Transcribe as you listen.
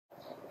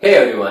Hey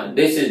everyone,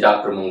 this is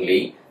Dr.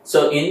 Mungli.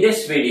 So in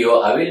this video,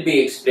 I will be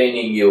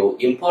explaining you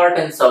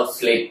importance of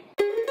sleep.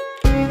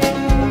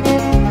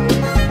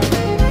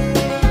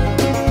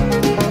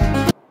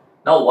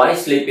 Now why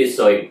sleep is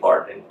so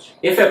important?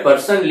 If a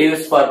person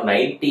lives for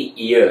 90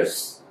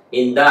 years,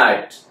 in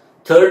that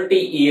 30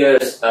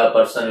 years a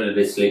person will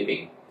be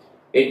sleeping.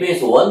 It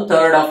means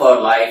 1/3 of our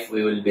life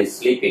we will be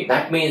sleeping.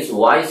 That means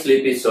why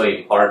sleep is so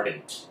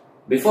important.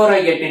 Before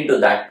I get into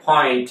that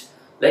point,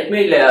 let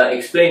me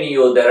explain to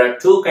you there are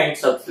two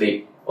kinds of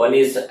sleep. One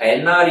is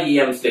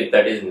NREM sleep,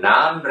 that is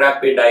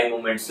non-rapid eye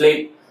movement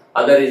sleep.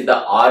 Other is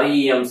the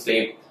REM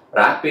sleep,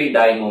 rapid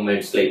eye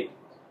movement sleep.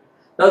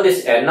 Now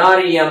this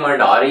NREM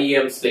and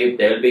REM sleep,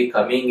 they will be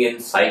coming in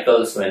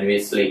cycles when we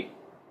sleep.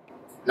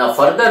 Now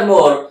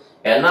furthermore,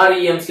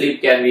 NREM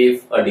sleep can be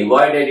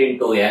divided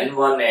into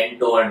N1,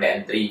 N2 and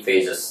N3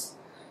 phases.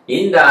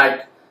 In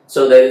that,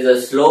 so there is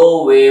a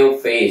slow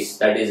wave phase,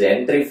 that is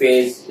N3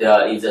 phase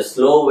is a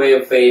slow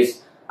wave phase,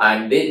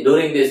 and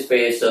during this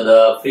phase, so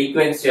the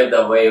frequency of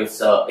the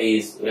waves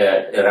is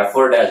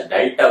referred as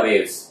delta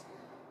waves.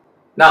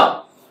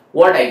 Now,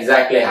 what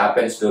exactly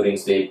happens during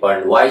sleep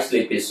and why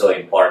sleep is so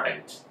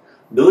important?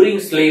 During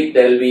sleep,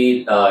 there will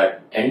be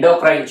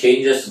endocrine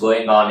changes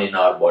going on in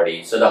our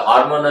body. So the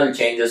hormonal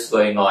changes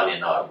going on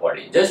in our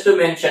body. Just to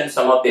mention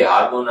some of the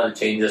hormonal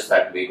changes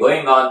that will be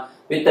going on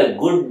with a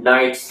good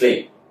night's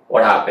sleep.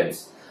 What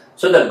happens?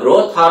 So the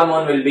growth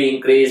hormone will be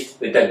increased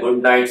with a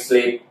good night's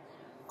sleep.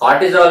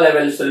 Cortisol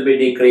levels will be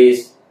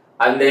decreased,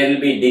 and there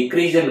will be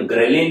decrease in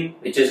ghrelin,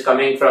 which is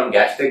coming from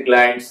gastric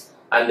glands,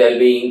 and there will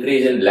be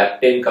increase in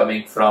leptin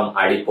coming from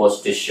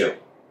adipose tissue.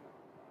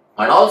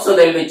 And also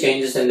there will be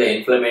changes in the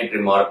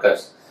inflammatory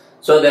markers.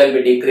 So there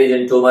will be decrease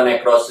in tumor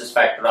necrosis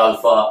factor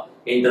alpha,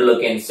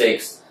 interleukin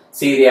 6,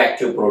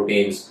 C-reactive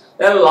proteins.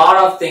 There are a lot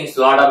of things,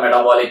 lot of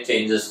metabolic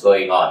changes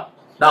going on.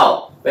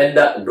 Now, when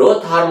the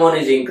growth hormone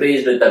is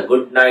increased with a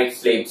good night's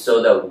sleep,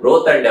 so the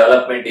growth and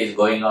development is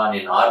going on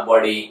in our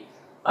body.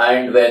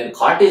 And when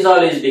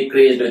cortisol is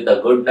decreased with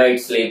a good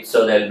night's sleep,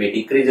 so there will be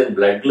decrease in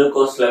blood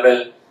glucose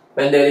level.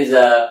 When there is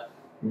a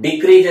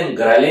decrease in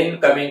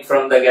ghrelin coming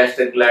from the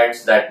gastric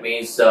glands, that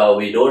means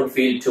we don't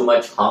feel too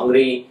much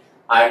hungry.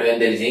 And when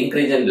there is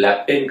increase in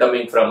leptin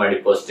coming from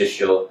adipose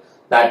tissue,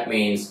 that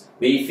means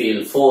we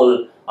feel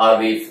full, or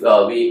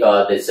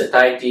the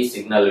satiety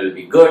signal will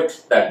be good.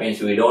 That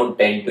means we don't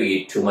tend to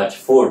eat too much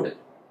food.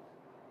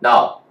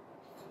 Now,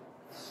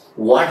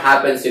 what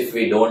happens if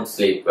we don't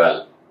sleep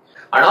well?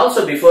 And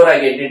also before I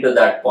get into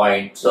that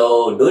point,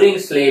 so during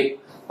sleep,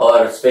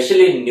 or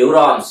especially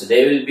neurons,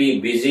 they will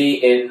be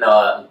busy in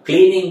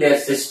cleaning their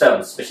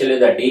systems, especially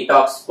the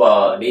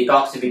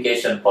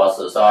detoxification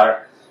process,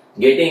 or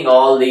getting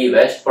all the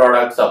waste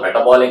products or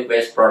metabolic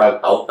waste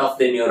product out of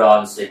the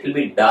neurons. It will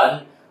be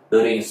done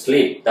during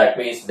sleep. That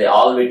means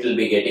all it will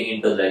be getting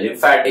into the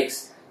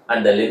lymphatics,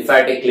 and the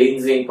lymphatic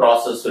cleansing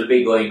process will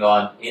be going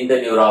on in the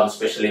neurons,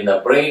 especially in the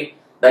brain.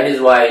 That is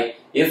why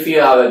if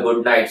you have a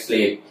good night's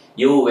sleep,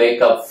 you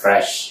wake up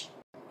fresh.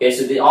 Okay,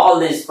 so all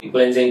this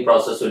cleansing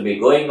process will be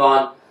going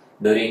on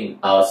during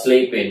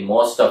sleep in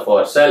most of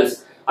our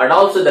cells, and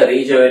also the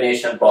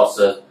rejuvenation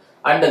process.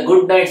 And the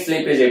good night's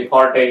sleep is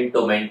important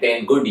to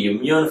maintain good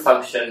immune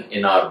function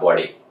in our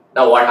body.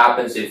 Now, what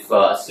happens if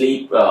the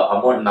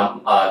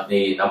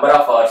number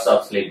of hours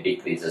of sleep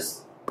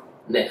decreases?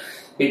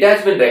 It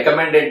has been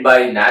recommended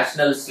by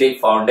National Sleep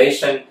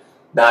Foundation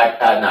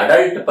that an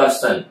adult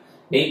person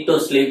need to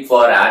sleep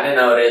for an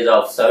average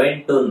of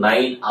 7 to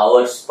 9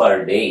 hours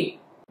per day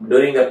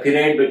during the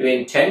period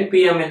between 10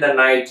 p.m. in the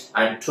night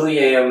and 2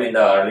 a.m. in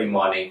the early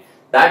morning.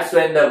 That's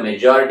when the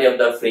majority of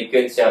the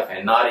frequency of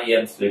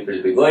NREM sleep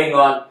will be going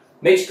on,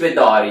 mixed with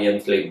the REM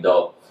sleep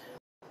though.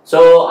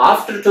 So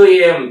after 2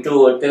 a.m.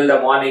 till the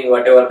morning,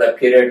 whatever the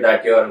period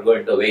that you are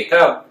going to wake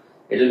up,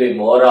 it will be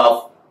more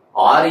of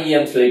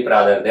REM sleep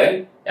rather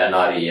than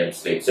NREM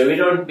sleep. So we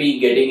don't be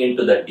getting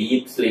into the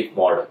deep sleep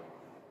mode.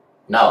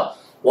 Now,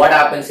 what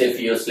happens if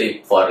you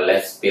sleep for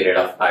less period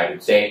of time,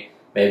 say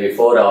maybe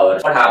 4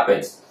 hours? What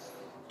happens?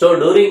 So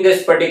during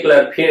this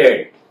particular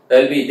period,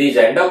 there will be these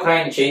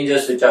endocrine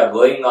changes which are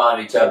going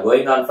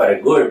on for a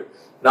good.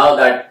 Now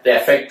that the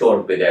effect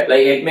won't be there.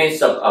 Like it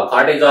means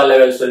cortisol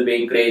levels will be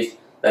increased,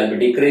 there will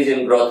be decrease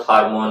in growth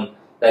hormone,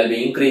 there will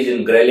be increase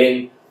in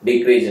ghrelin,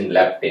 decrease in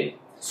leptin.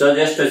 So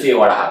just to see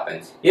what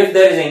happens. If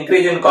there is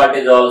increase in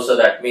cortisol, so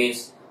that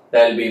means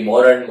there will be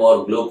more and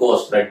more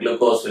glucose, blood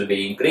glucose will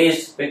be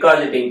increased because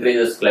it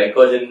increases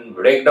glycogen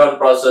breakdown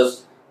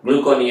process,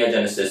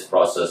 gluconeogenesis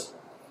process.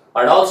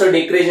 And also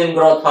decrease in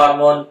growth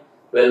hormone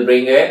will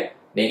bring a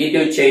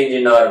negative change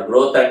in our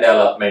growth and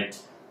development,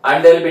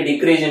 and there will be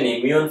decrease in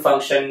immune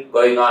function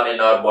going on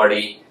in our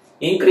body.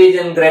 Increase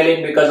in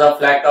ghrelin because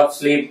of lack of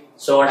sleep.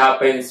 So what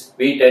happens?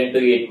 We tend to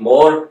eat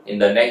more in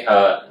the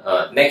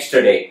next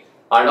day.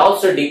 And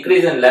also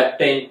decrease in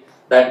leptin.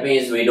 That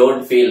means we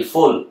don't feel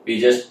full. We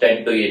just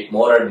tend to eat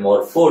more and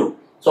more food.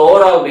 So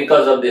overall,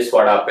 because of this,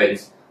 what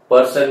happens?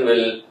 Person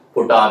will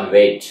put on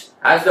weight.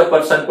 As the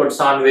person puts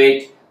on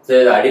weight,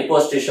 the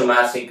adipose tissue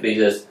mass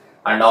increases,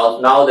 and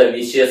now the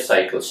vicious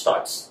cycle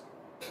starts.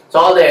 So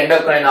all the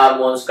endocrine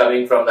hormones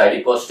coming from the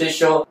adipose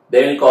tissue,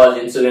 they will cause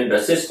insulin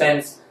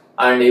resistance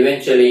and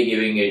eventually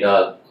giving it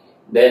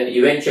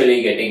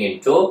eventually getting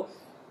into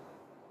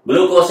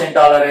glucose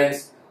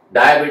intolerance,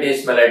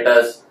 diabetes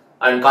mellitus,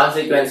 and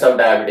consequence of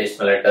diabetes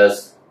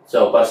mellitus.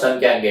 So a person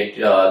can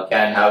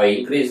have an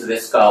increased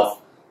risk of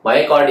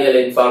myocardial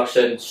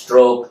infarction,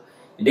 stroke,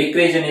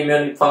 decrease in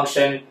immune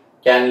function,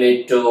 can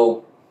lead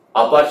to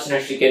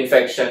opportunistic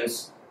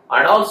infections,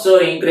 and also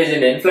increase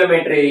in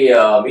inflammatory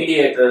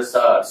mediators,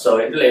 so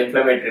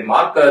inflammatory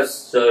markers,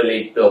 so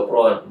lead to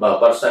a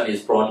person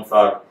is prone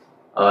for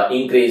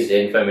increased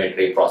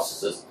inflammatory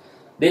processes.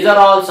 These are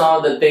all some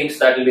of the things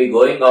that will be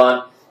going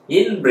on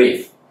in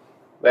brief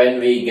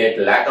when we get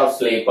lack of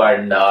sleep,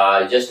 and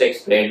just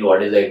explained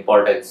what is the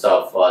importance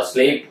of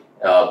sleep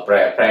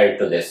prior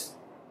to this.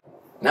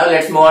 Now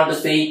let's move on to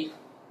see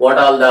what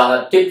are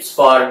the tips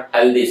for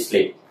healthy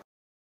sleep.